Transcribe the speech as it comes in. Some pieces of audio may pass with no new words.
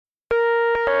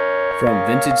From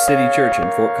Vintage City Church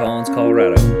in Fort Collins,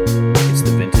 Colorado, it's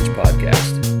the Vintage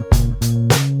Podcast.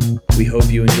 We hope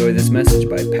you enjoy this message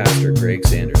by Pastor Greg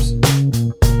Sanders.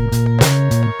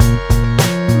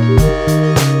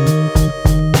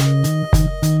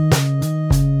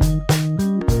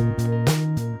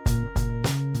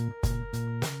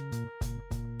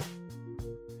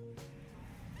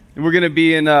 And we're going to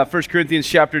be in 1 Corinthians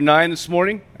chapter 9 this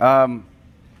morning.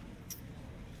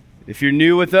 If you're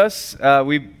new with us,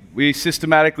 we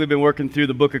systematically been working through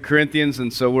the book of Corinthians,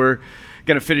 and so we're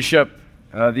going to finish up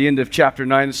the end of chapter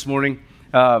 9 this morning.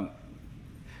 I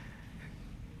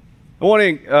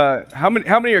want to, how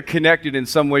many are connected in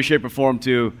some way, shape, or form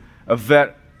to a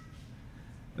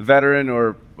veteran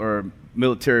or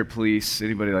military police,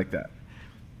 anybody like that?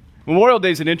 Memorial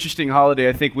Day is an interesting holiday.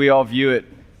 I think we all view it,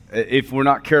 if we're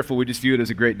not careful, we just view it as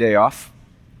a great day off.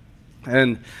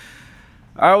 And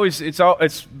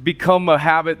it's become a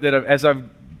habit that as I've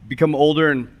become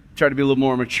older and try to be a little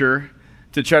more mature,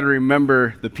 to try to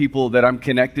remember the people that I'm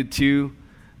connected to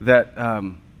that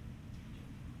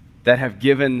have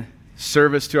given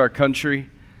service to our country,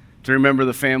 to remember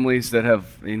the families that have,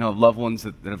 loved ones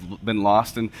that have been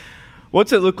lost. And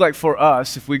what's it look like for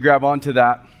us if we grab onto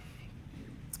that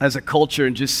as a culture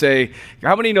and just say,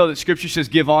 how many know that Scripture says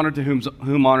give honor to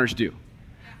whom honor's due?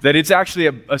 That it's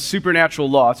actually a supernatural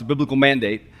law, it's a biblical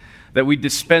mandate, that we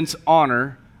dispense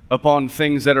honor upon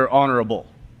things that are honorable.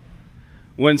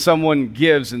 When someone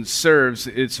gives and serves,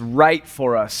 it's right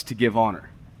for us to give honor.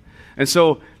 And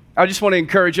so I just want to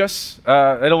encourage us.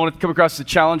 I don't want it to come across as a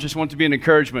challenge, I just want it to be an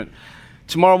encouragement.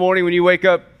 Tomorrow morning when you wake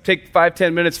up, take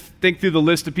 5-10 minutes, think through the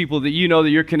list of people that you know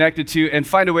that you're connected to, and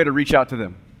find a way to reach out to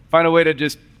them. Find a way to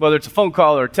just, whether it's a phone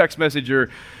call or a text message or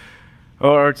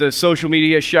it's a social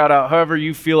media shout out, however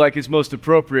you feel like is most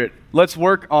appropriate. Let's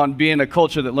work on being a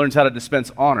culture that learns how to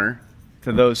dispense honor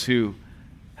to those who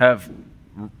have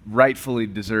rightfully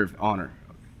deserved honor.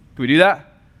 Can we do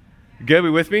that? Good, we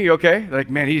with me? You okay?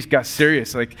 Like, man, he's got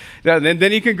serious. Like,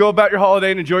 then you can go about your holiday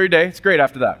and enjoy your day. It's great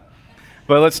after that.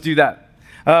 But let's do that.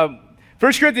 1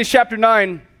 Corinthians chapter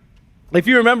 9, if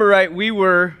you remember right, we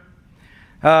were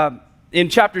in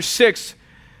chapter 6,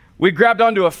 we grabbed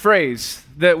onto a phrase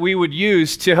that we would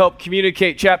use to help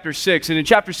communicate chapter 6. And in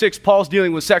chapter 6, Paul's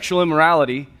dealing with sexual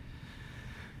immorality.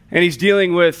 And he's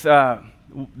dealing with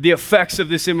the effects of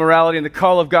this immorality and the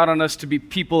call of God on us to be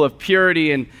people of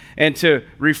purity and to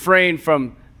refrain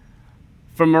from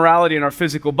morality in our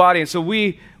physical body. And so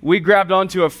we grabbed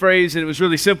onto a phrase, and it was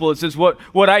really simple. It says,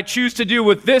 what I choose to do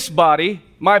with this body,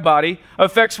 my body,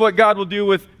 affects what God will do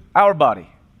with our body.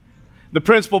 The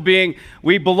principle being,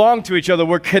 we belong to each other,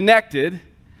 we're connected.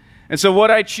 And so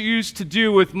what I choose to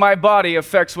do with my body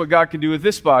affects what God can do with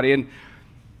this body. And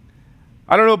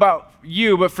I don't know about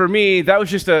you, but for me, that was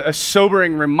just a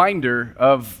sobering reminder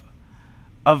of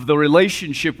the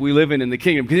relationship we live in the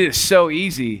kingdom. Because it is so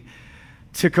easy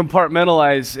to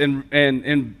compartmentalize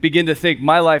and begin to think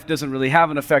my life doesn't really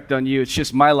have an effect on you. It's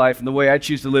just my life, and the way I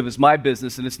choose to live is my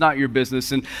business, and it's not your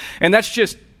business. And that's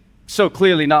just so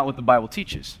clearly not what the Bible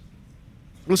teaches.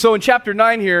 And so in chapter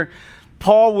 9 here,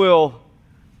 Paul will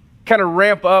kind of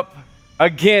ramp up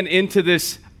again into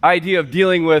this idea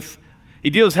of he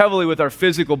deals heavily with our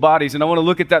physical bodies, and I want to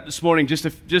look at that this morning,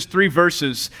 just 3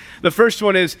 verses. The first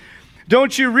one is,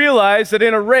 don't you realize that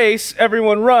in a race,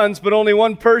 everyone runs, but only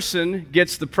one person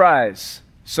gets the prize?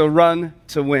 So run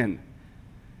to win.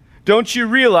 Don't you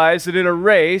realize that in a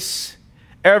race,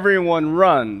 everyone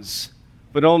runs,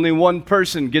 but only one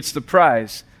person gets the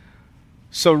prize?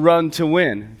 So run to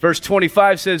win. Verse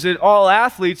 25 says that all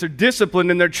athletes are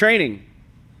disciplined in their training.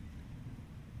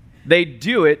 They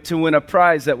do it to win a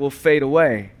prize that will fade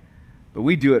away, but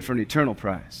we do it for an eternal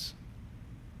prize.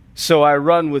 So I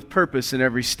run with purpose in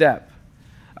every step.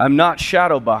 I'm not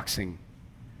shadowboxing.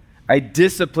 I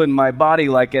discipline my body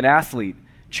like an athlete,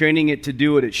 training it to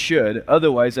do what it should.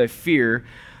 Otherwise, I fear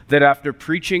that after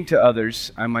preaching to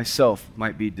others, I myself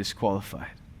might be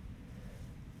disqualified.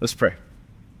 Let's pray.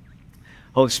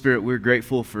 Holy Spirit, we're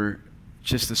grateful for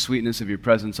just the sweetness of your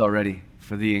presence already,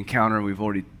 for the encounter we've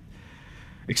already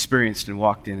experienced and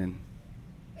walked in.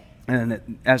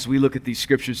 And as we look at these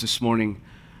scriptures this morning,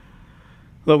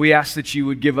 Lord, we ask that you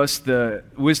would give us the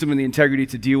wisdom and the integrity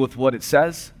to deal with what it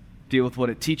says, deal with what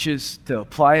it teaches, to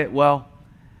apply it well,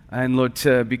 and Lord,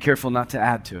 to be careful not to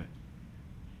add to it.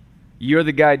 You're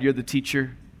the guide, you're the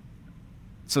teacher,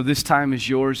 so this time is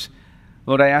yours.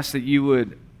 Lord, I ask that you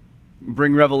would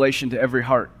bring revelation to every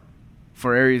heart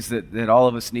for areas that all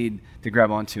of us need to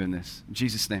grab onto in this. In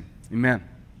Jesus' name, amen.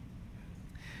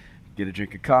 Get a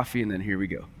drink of coffee, and then here we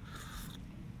go.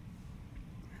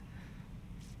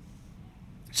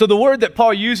 So the word that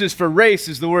Paul uses for race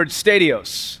is the word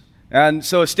stadios. And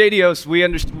so a stadios,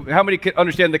 how many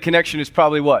understand the connection is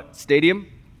probably what? Stadium?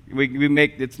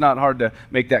 It's not hard to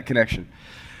make that connection.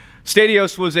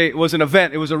 Stadios was an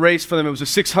event. It was a race for them. It was a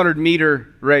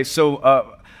 600-meter race,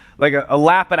 so like a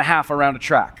lap and a half around a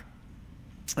track.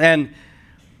 And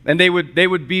they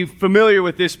would be familiar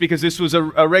with this because this was a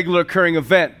regular occurring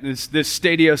event, this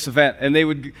stadios event. And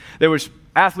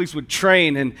athletes would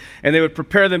train and they would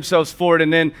prepare themselves for it,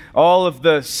 and then all of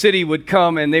the city would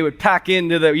come and they would pack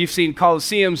into you've seen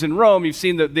Colosseums in Rome, you've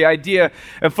seen the idea,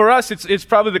 and for us it's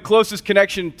probably the closest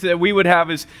connection that we would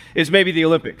have is maybe the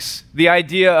Olympics. The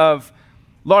idea of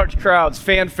large crowds,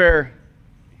 fanfare.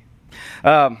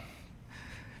 So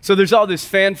there's all this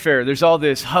fanfare, there's all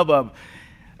this hubbub.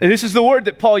 And this is the word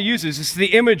that Paul uses, this is the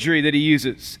imagery that he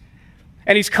uses.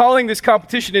 And he's calling this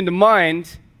competition into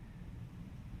mind.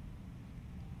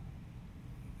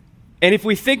 And if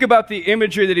we think about the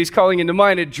imagery that he's calling into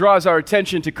mind, it draws our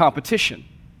attention to competition.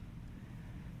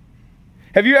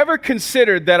 Have you ever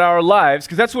considered that our lives,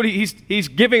 because that's what he's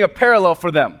giving a parallel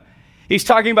for them. He's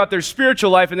talking about their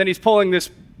spiritual life, and then he's pulling this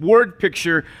word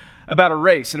picture about a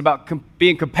race and about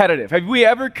being competitive. Have we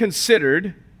ever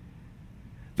considered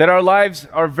that our lives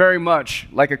are very much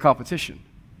like a competition?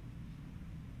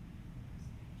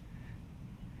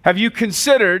 Have you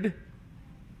considered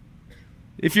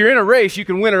if you're in a race, you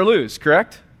can win or lose,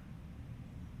 correct?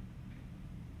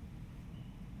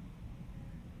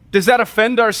 Does that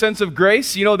offend our sense of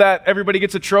grace? You know that everybody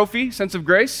gets a trophy, sense of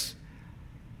grace?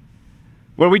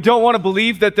 Where we don't want to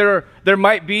believe that there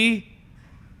might be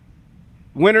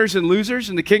winners and losers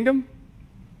in the kingdom?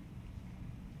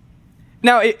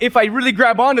 Now, if I really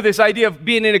grab onto this idea of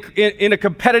being in a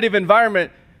competitive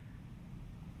environment,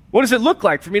 what does it look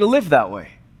like for me to live that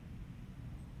way?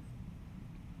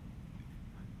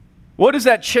 What does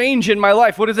that change in my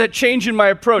life? What does that change in my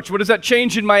approach? What does that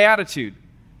change in my attitude?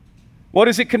 What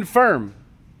does it confirm?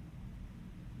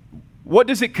 What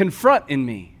does it confront in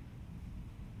me?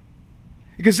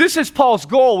 Because this is Paul's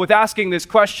goal with asking this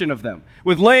question of them,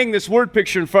 with laying this word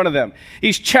picture in front of them.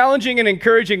 He's challenging and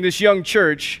encouraging this young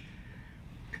church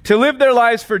to live their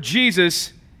lives for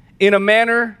Jesus in a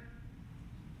manner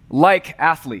like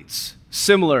athletes,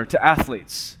 similar to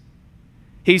athletes.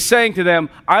 He's saying to them,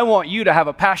 I want you to have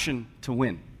a passion to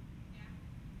win.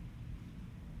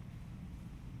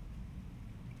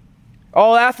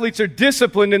 All athletes are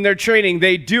disciplined in their training.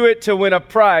 They do it to win a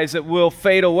prize that will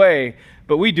fade away,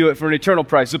 but we do it for an eternal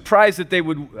prize. The prize that they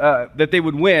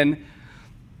would win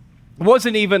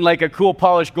wasn't even like a cool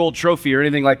polished gold trophy or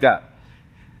anything like that.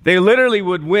 They literally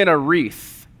would win a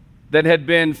wreath that had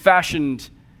been fashioned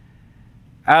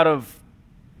out of,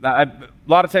 a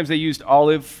lot of times they used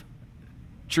olive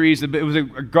trees. It was a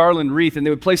garland wreath, and they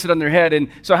would place it on their head. And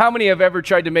so how many have ever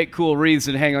tried to make cool wreaths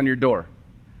and hang on your door?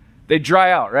 They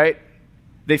dry out, right?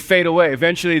 They fade away.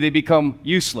 Eventually they become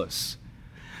useless.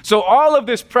 So all of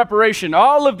this preparation,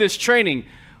 all of this training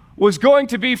was going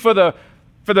to be for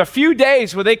the few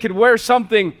days where they could wear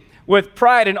something with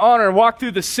pride and honor and walk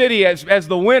through the city as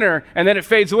the winner, and then it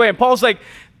fades away. And Paul's like,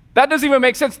 that doesn't even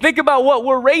make sense. Think about what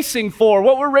we're racing for.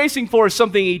 What we're racing for is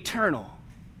something eternal.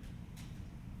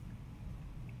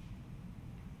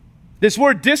 This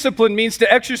word discipline means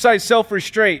to exercise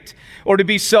self-restraint or to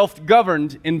be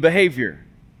self-governed in behavior.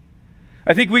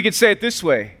 I think we could say it this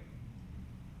way.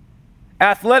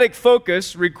 Athletic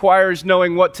focus requires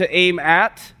knowing what to aim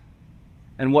at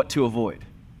and what to avoid.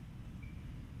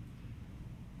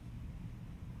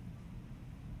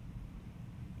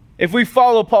 If we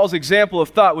follow Paul's example of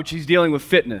thought, which he's dealing with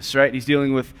fitness, right? He's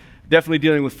definitely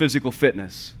dealing with physical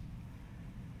fitness.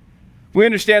 We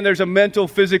understand there's a mental,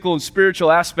 physical, and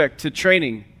spiritual aspect to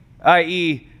training,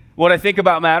 i.e., what I think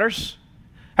about matters.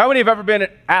 How many have ever been an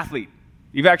athlete?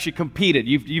 You've actually competed.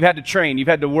 You've had to train. You've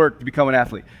had to work to become an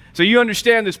athlete. So you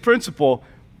understand this principle.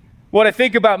 What I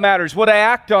think about matters. What I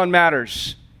act on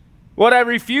matters. What I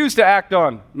refuse to act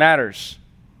on matters.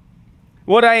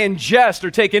 What I ingest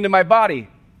or take into my body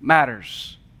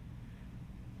matters.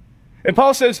 And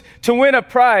Paul says to win a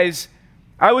prize,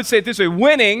 I would say it this way,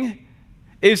 winning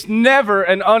is never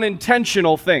an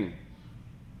unintentional thing.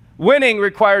 Winning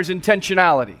requires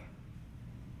intentionality.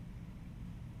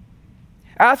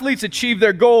 Athletes achieve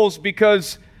their goals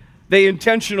because they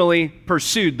intentionally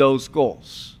pursued those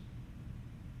goals.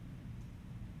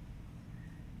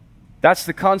 That's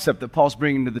the concept that Paul's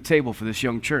bringing to the table for this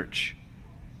young church.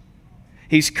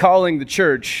 He's calling the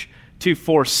church to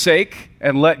forsake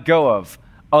and let go of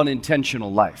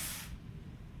unintentional life.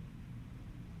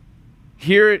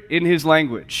 Hear it in his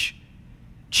language,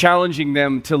 challenging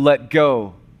them to let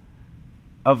go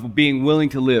of being willing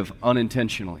to live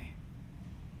unintentionally.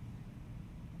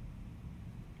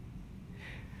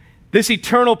 This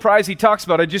eternal prize he talks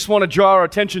about, I just want to draw our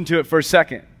attention to it for a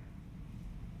second.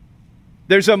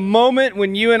 There's a moment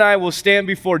when you and I will stand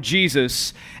before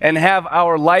Jesus and have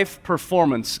our life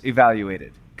performance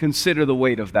evaluated. Consider the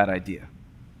weight of that idea.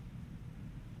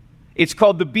 It's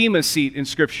called the Bema seat in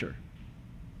Scripture.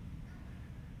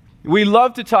 We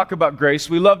love to talk about grace.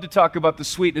 We love to talk about the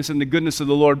sweetness and the goodness of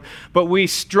the Lord, but we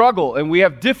struggle and we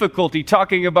have difficulty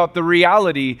talking about the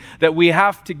reality that we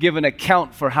have to give an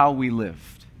account for how we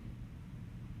lived.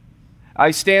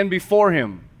 I stand before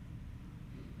him.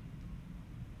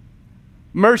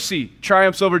 Mercy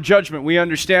triumphs over judgment. We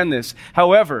understand this.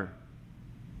 However,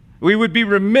 we would be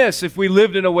remiss if we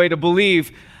lived in a way to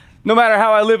believe, no matter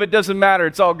how I live, it doesn't matter.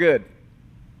 It's all good.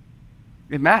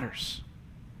 It matters.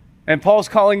 And Paul's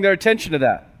calling their attention to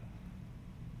that.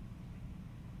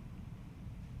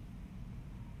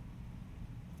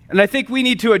 And I think we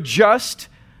need to adjust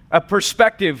a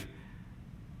perspective.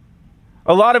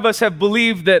 A lot of us have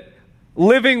believed that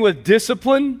living with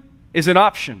discipline is an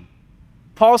option.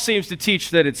 Paul seems to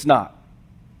teach that it's not.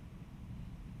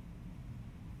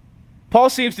 Paul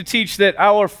seems to teach that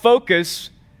our focus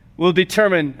will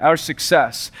determine our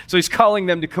success. So he's calling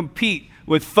them to compete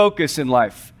with focus in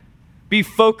life. Be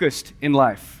focused in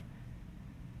life.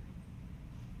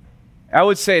 I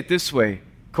would say it this way.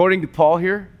 According to Paul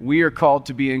here, we are called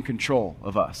to be in control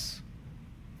of us.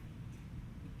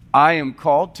 I am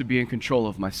called to be in control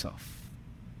of myself.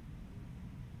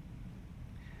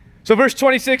 So verse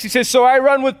 26, he says, so I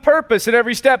run with purpose at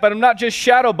every step, and I'm not just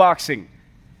shadow boxing.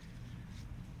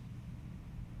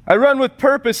 I run with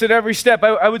purpose at every step.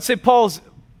 I would say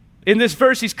in this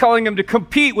verse, he's calling them to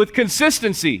compete with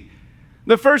consistency.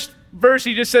 The first verse,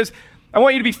 he just says, I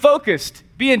want you to be focused,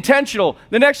 be intentional.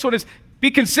 The next one is, be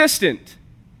consistent.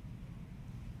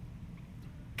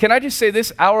 Can I just say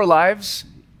this? Our lives,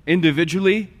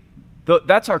 individually,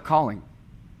 that's our calling.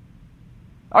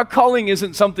 Our calling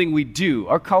isn't something we do.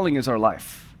 Our calling is our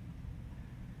life.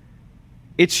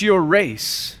 It's your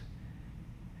race.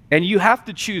 And you have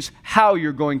to choose how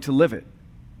you're going to live it.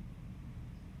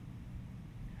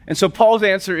 And so Paul's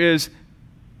answer is,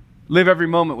 live every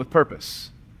moment with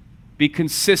purpose. Be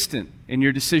consistent in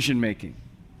your decision making.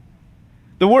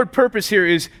 The word purpose here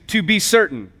is to be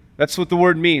certain. That's what the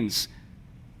word means.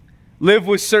 Live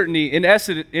with certainty. In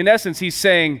essence, he's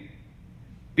saying,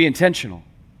 be intentional.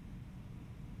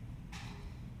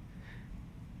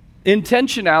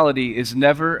 Intentionality is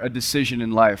never a decision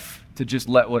in life to just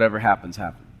let whatever happens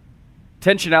happen.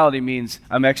 Intentionality means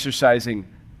I'm exercising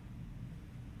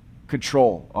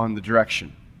control on the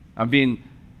direction. I'm being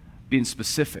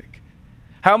specific.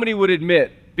 How many would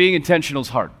admit being intentional is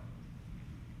hard?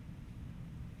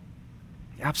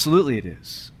 Absolutely it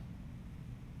is.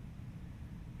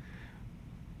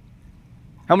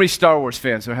 How many Star Wars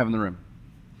fans do I have in the room?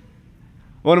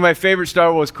 One of my favorite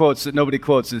Star Wars quotes that nobody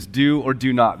quotes is, do or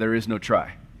do not, there is no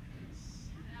try.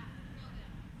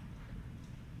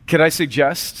 Can I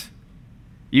suggest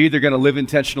you're either going to live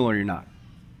intentional or you're not?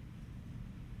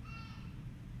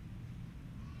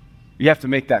 You have to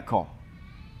make that call.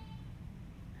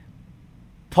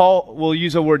 Paul will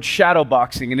use a word shadow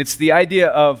boxing, and it's the idea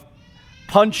of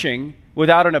punching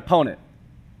without an opponent.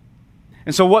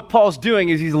 And so what Paul's doing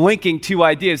is he's linking two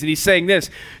ideas, and he's saying this: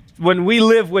 when we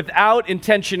live without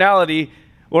intentionality,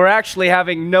 we're actually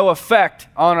having no effect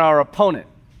on our opponent.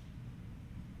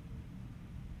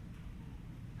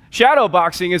 Shadow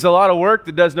boxing is a lot of work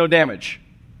that does no damage.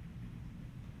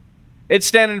 It's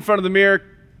standing in front of the mirror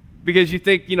because you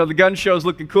think, the gun show's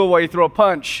looking cool while you throw a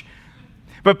punch.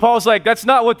 But Paul's like, that's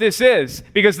not what this is,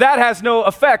 because that has no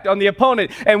effect on the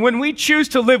opponent. And when we choose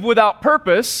to live without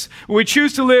purpose, when we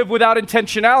choose to live without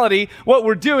intentionality, what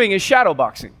we're doing is shadow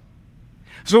boxing.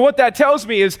 So what that tells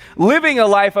me is living a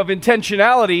life of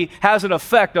intentionality has an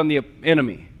effect on the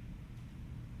enemy.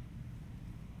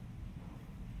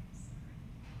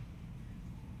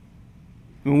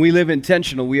 When we live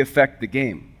intentional, we affect the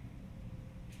game.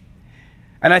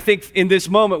 And I think in this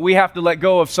moment, we have to let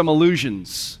go of some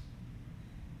illusions.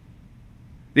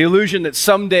 The illusion that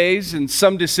some days and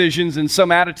some decisions and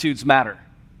some attitudes matter.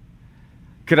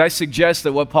 Could I suggest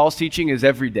that what Paul's teaching is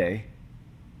every day,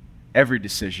 every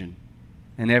decision,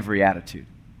 and every attitude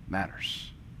matters?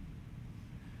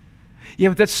 Yeah,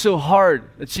 but that's so hard.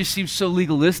 It just seems so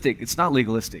legalistic. It's not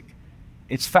legalistic.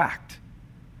 It's fact.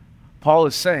 Paul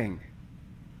is saying,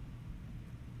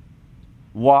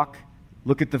 walk,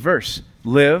 look at the verse,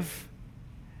 live.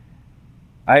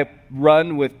 I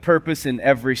run with purpose in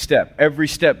every step. Every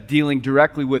step dealing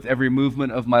directly with every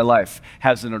movement of my life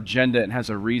has an agenda and has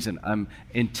a reason. I'm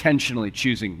intentionally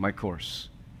choosing my course.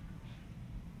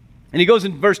 And he goes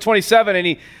in verse 27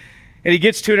 and And he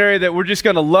gets to an area that we're just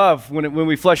going to love when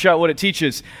we flesh out what it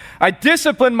teaches. I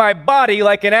discipline my body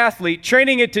like an athlete,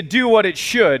 training it to do what it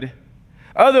should.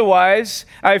 Otherwise,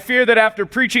 I fear that after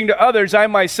preaching to others, I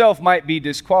myself might be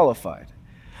disqualified.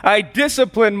 I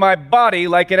discipline my body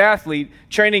like an athlete,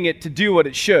 training it to do what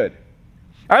it should.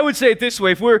 I would say it this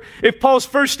way. If Paul's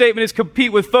first statement is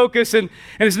compete with focus and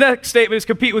his next statement is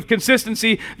compete with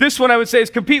consistency, this one I would say is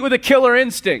compete with a killer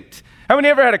instinct. How many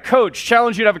ever had a coach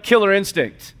challenge you to have a killer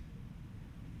instinct?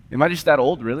 Am I just that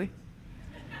old, really?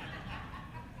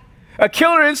 A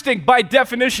killer instinct, by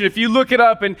definition, if you look it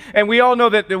up, and we all know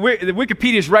that the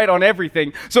Wikipedia is right on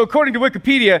everything. So according to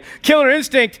Wikipedia, killer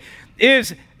instinct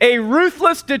is a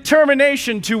ruthless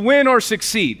determination to win or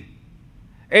succeed.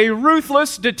 A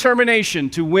ruthless determination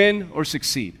to win or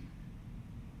succeed.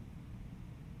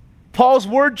 Paul's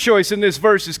word choice in this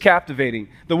verse is captivating.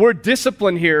 The word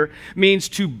discipline here means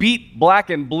to beat black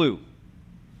and blue.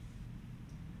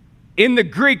 In the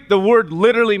Greek, the word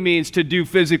literally means to do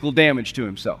physical damage to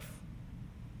himself.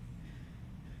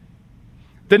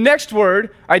 The next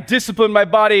word, I discipline my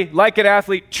body like an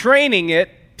athlete, training it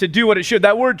to do what it should.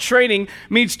 That word training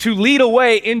means to lead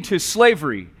away into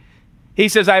slavery. He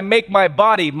says, I make my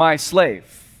body my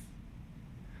slave.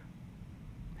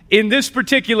 In this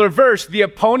particular verse, the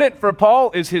opponent for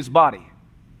Paul is his body.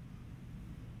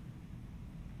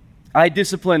 I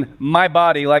discipline my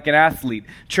body like an athlete,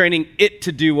 training it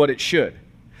to do what it should.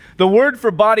 The word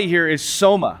for body here is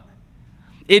soma.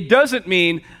 It doesn't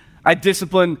mean I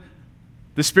discipline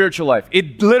the spiritual life.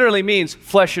 It literally means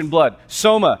flesh and blood.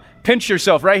 Soma, pinch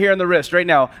yourself right here on the wrist, right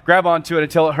now. Grab onto it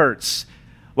until it hurts.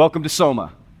 Welcome to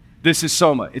soma. This is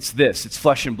soma. It's this. It's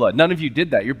flesh and blood. None of you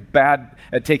did that. You're bad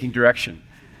at taking direction.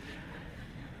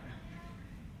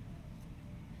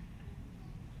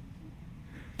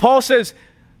 Paul says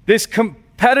this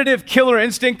competitive killer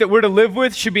instinct that we're to live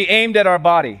with should be aimed at our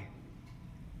body.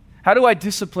 How do I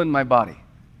discipline my body?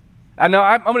 And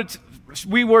now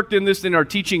we worked in this in our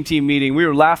teaching team meeting. We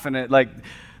were laughing at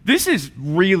this is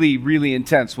really, really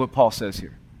intense what Paul says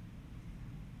here.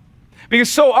 Because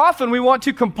so often we want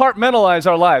to compartmentalize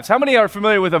our lives. How many are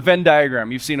familiar with a Venn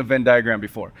diagram? You've seen a Venn diagram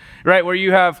before, right? Where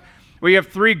you have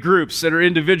three groups that are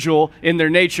individual in their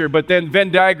nature, but then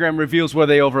Venn diagram reveals where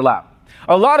they overlap.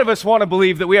 A lot of us want to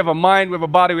believe that we have a mind, we have a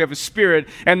body, we have a spirit,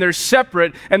 and they're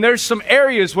separate, and there's some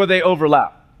areas where they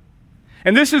overlap.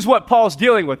 And this is what Paul's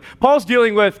dealing with. Paul's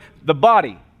dealing with the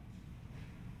body.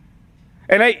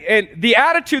 And the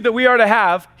attitude that we are to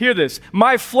have, hear this,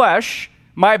 my flesh,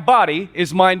 my body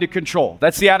is mine to control.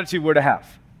 That's the attitude we're to have.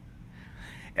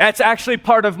 That's actually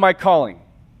part of my calling.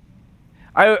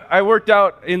 I worked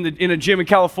out in a gym in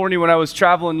California when I was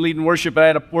traveling, leading worship. I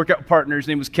had a workout partner, his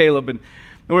name was Caleb, and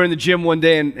we were in the gym one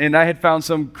day, and I had found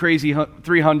some crazy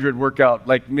 300 workout.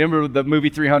 Remember the movie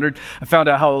 300? I found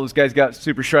out how those guys got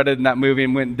super shredded in that movie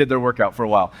and went and did their workout for a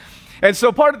while. And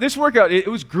so part of this workout, it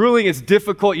was grueling, it's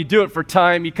difficult, you do it for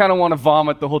time, you kind of want to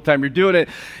vomit the whole time you're doing it.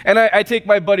 And I take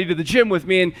my buddy to the gym with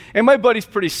me, and my buddy's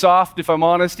pretty soft, if I'm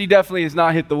honest. He definitely has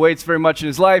not hit the weights very much in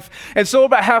his life. And so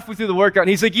about halfway through the workout, and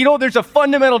he's like, there's a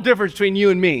fundamental difference between you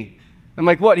and me. I'm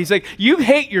like, what? He's like, you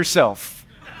hate yourself.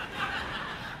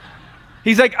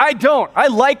 He's like, I don't. I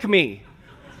like me.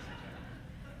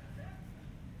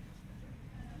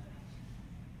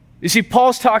 You see,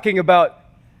 Paul's talking about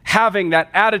having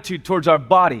that attitude towards our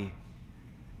body.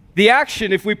 The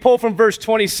action, if we pull from verse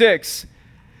 26,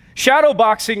 shadow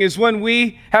boxing is when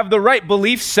we have the right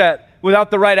belief set without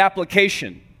the right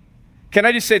application. Can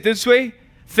I just say it this way?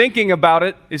 Thinking about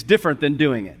it is different than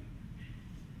doing it.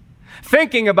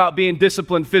 Thinking about being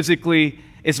disciplined physically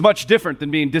is much different than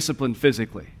being disciplined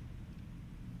physically.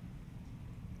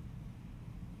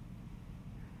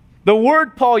 The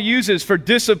word Paul uses for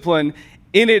discipline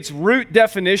in its root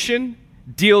definition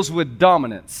deals with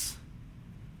dominance.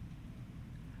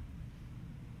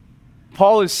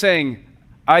 Paul is saying,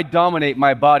 I dominate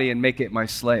my body and make it my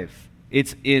slave.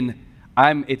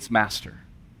 I'm its master.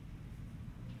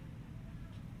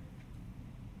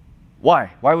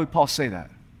 Why? Why would Paul say that?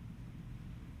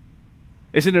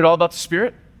 Isn't it all about the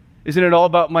spirit? Isn't it all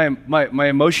about my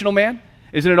emotional man?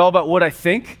 Isn't it all about what I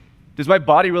think? Does my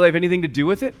body really have anything to do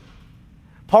with it?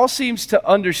 Paul seems to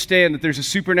understand that there's a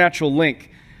supernatural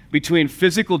link between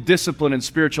physical discipline and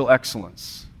spiritual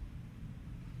excellence.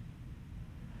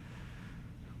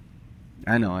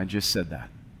 I know, I just said that.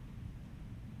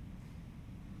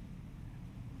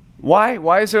 Why?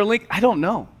 Why is there a link? I don't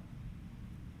know.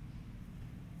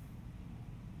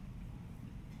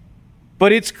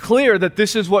 But it's clear that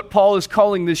this is what Paul is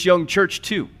calling this young church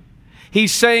to.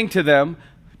 He's saying to them,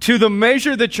 to the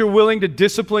measure that you're willing to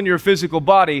discipline your physical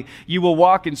body, you will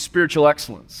walk in spiritual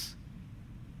excellence.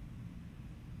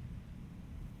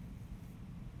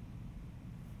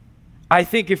 I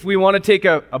think if we want to take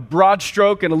a broad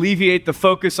stroke and alleviate the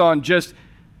focus on just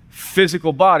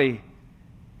physical body,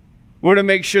 we're to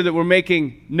make sure that we're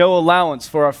making no allowance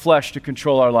for our flesh to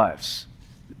control our lives.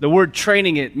 The word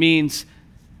training it means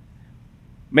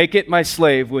make it my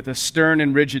slave with a stern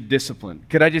and rigid discipline.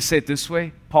 Could I just say it this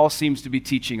way? Paul seems to be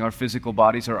teaching our physical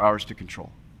bodies are ours to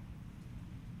control.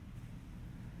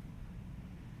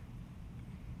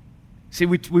 See,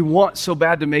 we want so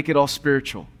bad to make it all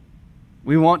spiritual.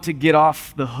 We want to get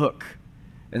off the hook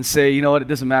and say, you know what, it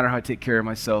doesn't matter how I take care of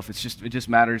myself. It just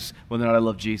matters whether or not I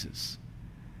love Jesus.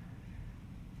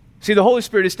 See, the Holy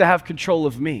Spirit is to have control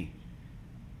of me,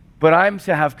 but I'm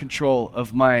to have control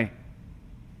of my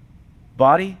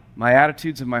body, my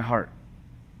attitudes, and my heart.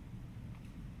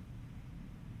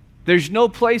 There's no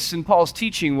place in Paul's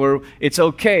teaching where it's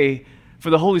okay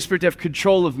for the Holy Spirit to have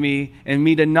control of me and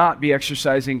me to not be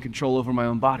exercising control over my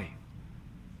own body.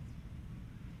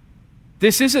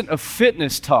 This isn't a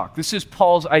fitness talk. This is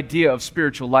Paul's idea of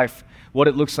spiritual life, what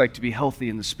it looks like to be healthy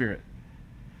in the Spirit.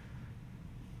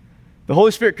 The Holy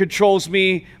Spirit controls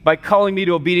me by calling me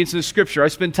to obedience to the Scripture. I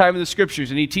spend time in the Scriptures,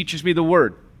 and He teaches me the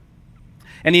Word.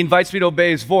 And He invites me to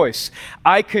obey His voice.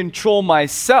 I control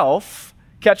myself.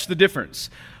 Catch the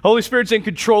difference. Holy Spirit's in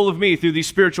control of me through these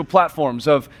spiritual platforms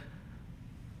of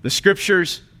the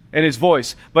Scriptures and His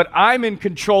voice. But I'm in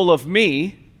control of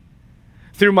me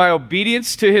through my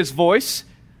obedience to His voice,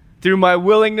 through my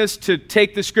willingness to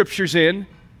take the Scriptures in,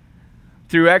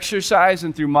 through exercise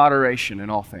and through moderation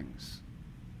in all things.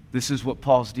 This is what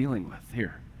Paul's dealing with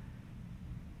here.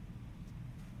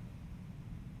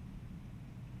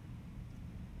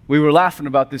 We were laughing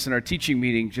about this in our teaching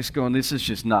meeting, just going, this is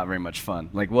just not very much fun.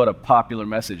 Like, what a popular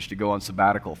message to go on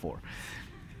sabbatical for.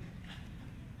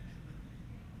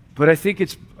 But I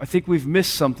think we've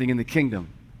missed something in the kingdom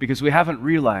because we haven't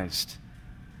realized.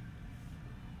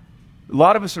 A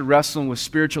lot of us are wrestling with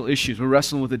spiritual issues. We're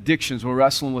wrestling with addictions. We're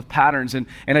wrestling with patterns. And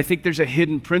I think there's a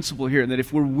hidden principle here that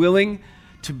if we're willing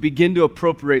to begin to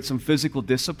appropriate some physical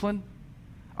discipline,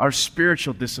 our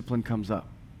spiritual discipline comes up.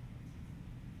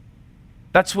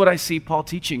 That's what I see Paul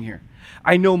teaching here.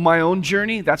 I know my own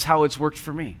journey. That's how it's worked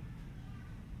for me.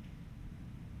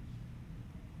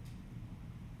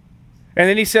 And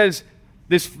then he says,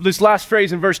 this last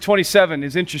phrase in verse 27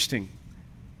 is interesting.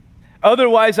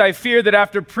 Otherwise, I fear that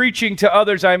after preaching to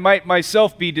others, I might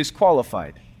myself be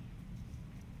disqualified.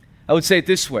 I would say it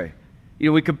this way.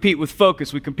 We compete with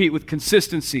focus. We compete with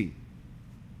consistency.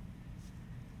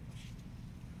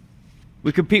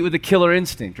 We compete with the killer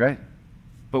instinct, right?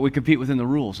 But we compete within the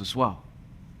rules as well.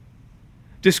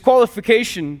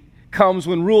 Disqualification comes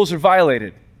when rules are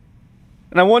violated.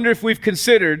 And I wonder if we've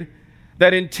considered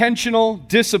that intentional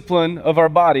discipline of our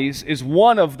bodies is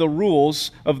one of the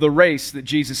rules of the race that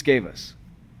Jesus gave us.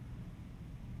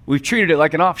 We've treated it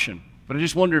like an option, but I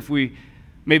just wonder if we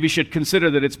maybe should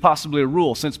consider that it's possibly a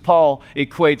rule, since Paul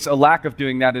equates a lack of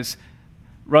doing that as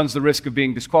runs the risk of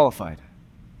being disqualified.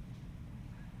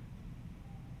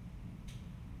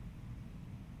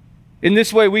 In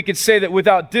this way, we could say that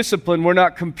without discipline, we're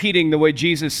not competing the way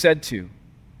Jesus said to.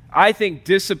 I think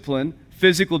discipline,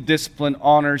 physical discipline,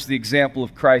 honors the example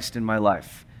of Christ in my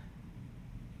life.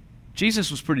 Jesus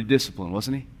was pretty disciplined,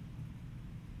 wasn't he?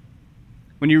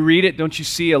 When you read it, don't you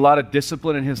see a lot of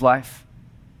discipline in his life?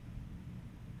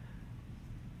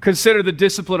 Consider the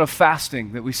discipline of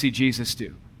fasting that we see Jesus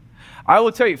do. I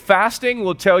will tell you, fasting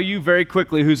will tell you very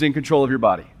quickly who's in control of your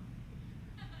body.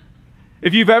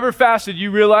 If you've ever fasted, you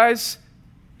realize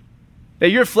that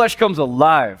your flesh comes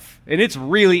alive and it's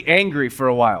really angry for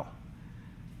a while.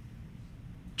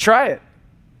 Try it.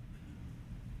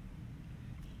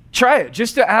 Try it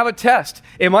just to have a test.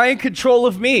 Am I in control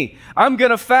of me? I'm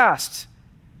going to fast.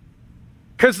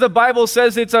 Because the Bible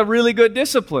says it's a really good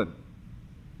discipline.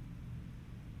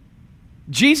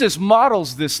 Jesus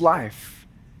models this life.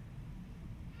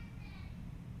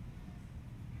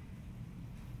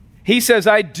 He says,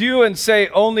 I do and say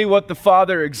only what the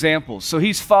Father examples. So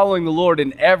he's following the Lord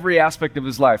in every aspect of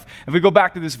his life. If we go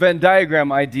back to this Venn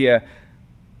diagram idea,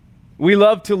 we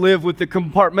love to live with the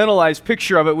compartmentalized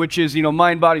picture of it, which is,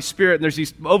 mind, body, spirit, and there's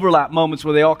these overlap moments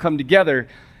where they all come together.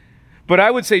 But I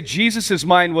would say Jesus'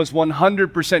 mind was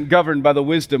 100% governed by the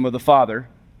wisdom of the Father,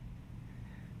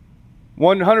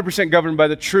 100% governed by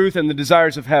the truth and the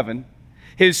desires of heaven.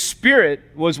 His spirit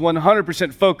was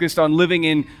 100% focused on living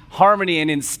in harmony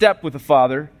and in step with the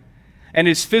Father, and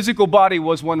his physical body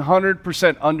was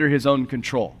 100% under his own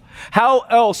control. How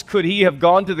else could he have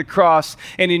gone to the cross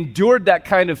and endured that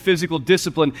kind of physical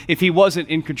discipline if he wasn't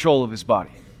in control of his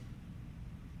body?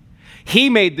 He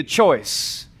made the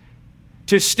choice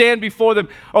to stand before them.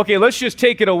 Okay, let's just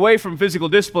take it away from physical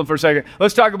discipline for a second.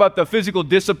 Let's talk about the physical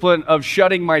discipline of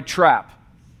shutting my trap.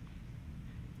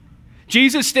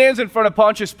 Jesus stands in front of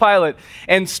Pontius Pilate,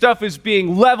 and stuff is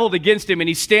being leveled against him, and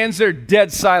he stands there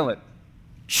dead silent,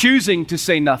 choosing to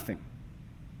say nothing.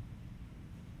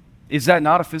 Is that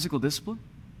not a physical discipline?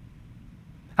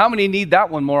 How many need that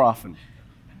one more often?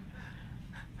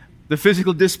 The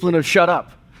physical discipline of shut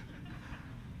up.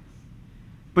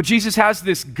 But Jesus has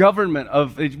this government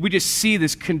we just see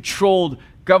this controlled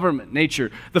government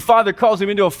nature. The Father calls him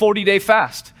into a 40-day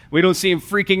fast. We don't see him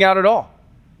freaking out at all.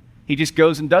 He just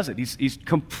goes and does it. He's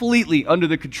completely under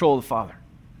the control of the Father.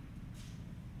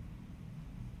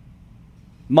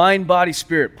 Mind, body,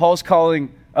 spirit. Paul's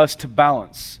calling us to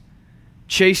balance.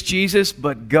 Chase Jesus,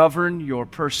 but govern your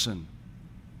person.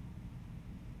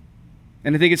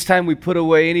 And I think it's time we put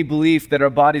away any belief that our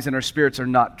bodies and our spirits are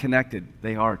not connected.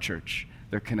 They are, church.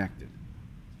 They're connected.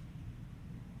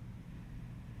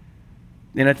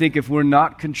 And I think if we're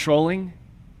not controlling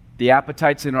the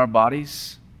appetites in our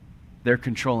bodies, they're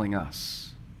controlling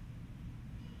us.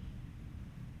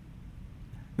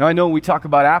 Now, I know when we talk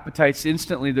about appetites,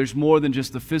 instantly there's more than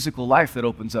just the physical life that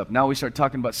opens up. Now we start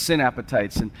talking about sin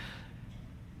appetites. And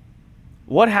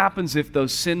what happens if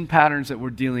those sin patterns that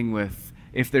we're dealing with,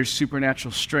 if there's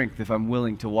supernatural strength, if I'm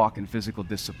willing to walk in physical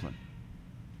discipline?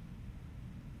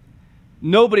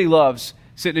 Nobody loves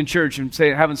sitting in church and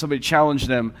having somebody challenge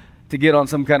them to get on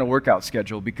some kind of workout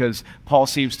schedule, because Paul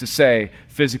seems to say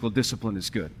physical discipline is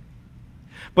good.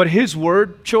 But his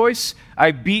word choice,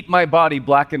 I beat my body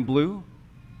black and blue,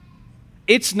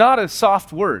 it's not a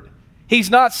soft word. He's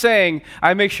not saying,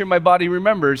 I make sure my body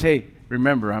remembers, hey,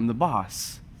 remember, I'm the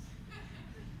boss.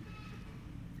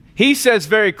 He says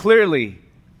very clearly,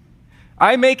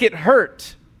 I make it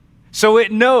hurt so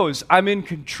it knows I'm in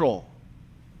control.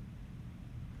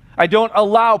 I don't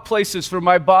allow places for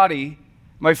my body,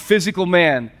 my physical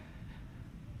man,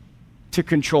 to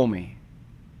control me.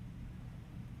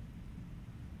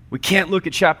 We can't look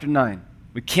at chapter 9.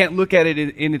 We can't look at it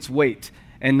in its weight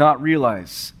and not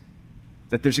realize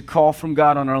that there's a call from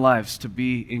God on our lives to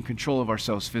be in control of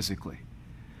ourselves physically.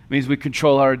 It means we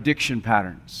control our addiction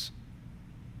patterns.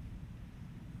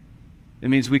 It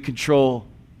means we control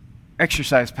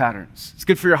exercise patterns. It's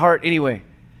good for your heart anyway.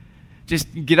 Just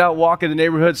get out, walk in the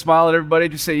neighborhood, smile at everybody.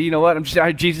 Just say, you know what?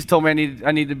 Jesus told me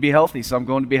I need to be healthy, so I'm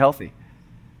going to be healthy.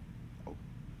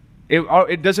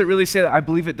 It doesn't really say that. I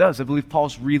believe it does. I believe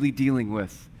Paul's really dealing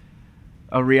with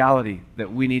a reality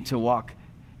that we need to walk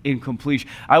in completion.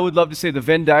 I would love to say the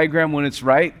Venn diagram, when it's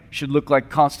right, should look like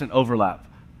constant overlap.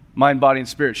 Mind, body, and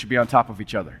spirit should be on top of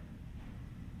each other.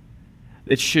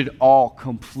 It should all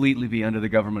completely be under the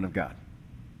government of God.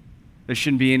 There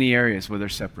shouldn't be any areas where they're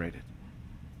separated.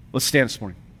 Let's stand this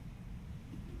morning.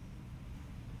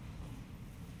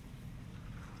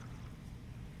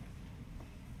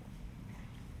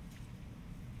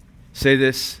 Say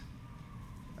this.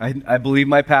 I believe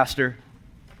my pastor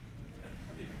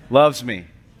loves me.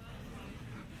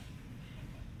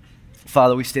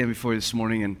 Father, we stand before you this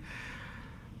morning, and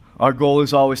our goal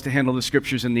is always to handle the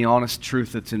scriptures and the honest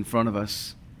truth that's in front of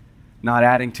us, not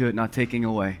adding to it, not taking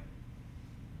away.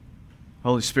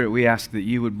 Holy Spirit, we ask that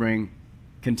you would bring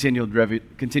continued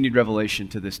revelation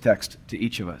to this text to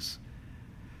each of us.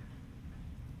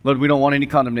 Lord, we don't want any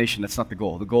condemnation. That's not the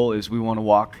goal. The goal is we want to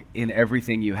walk in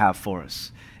everything you have for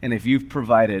us. And if you've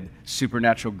provided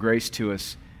supernatural grace to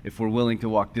us, if we're willing to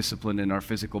walk disciplined in our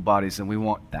physical bodies, then we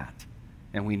want that,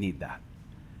 and we need that.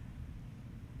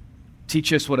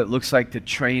 Teach us what it looks like to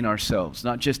train ourselves,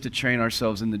 not just to train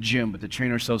ourselves in the gym, but to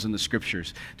train ourselves in the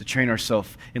scriptures, to train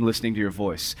ourselves in listening to your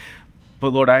voice.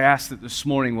 But Lord, I ask that this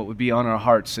morning what would be on our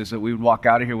hearts is that we would walk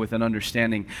out of here with an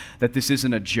understanding that this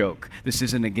isn't a joke, this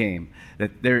isn't a game,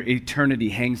 that their eternity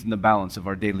hangs in the balance of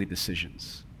our daily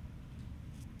decisions.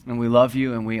 And we love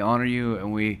you and we honor you,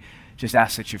 and we just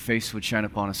ask that your face would shine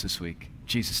upon us this week. In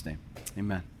Jesus' name,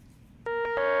 amen.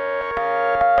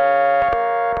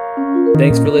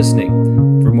 Thanks for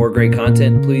listening. For more great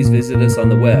content, please visit us on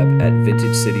the web at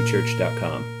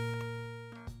vintagecitychurch.com.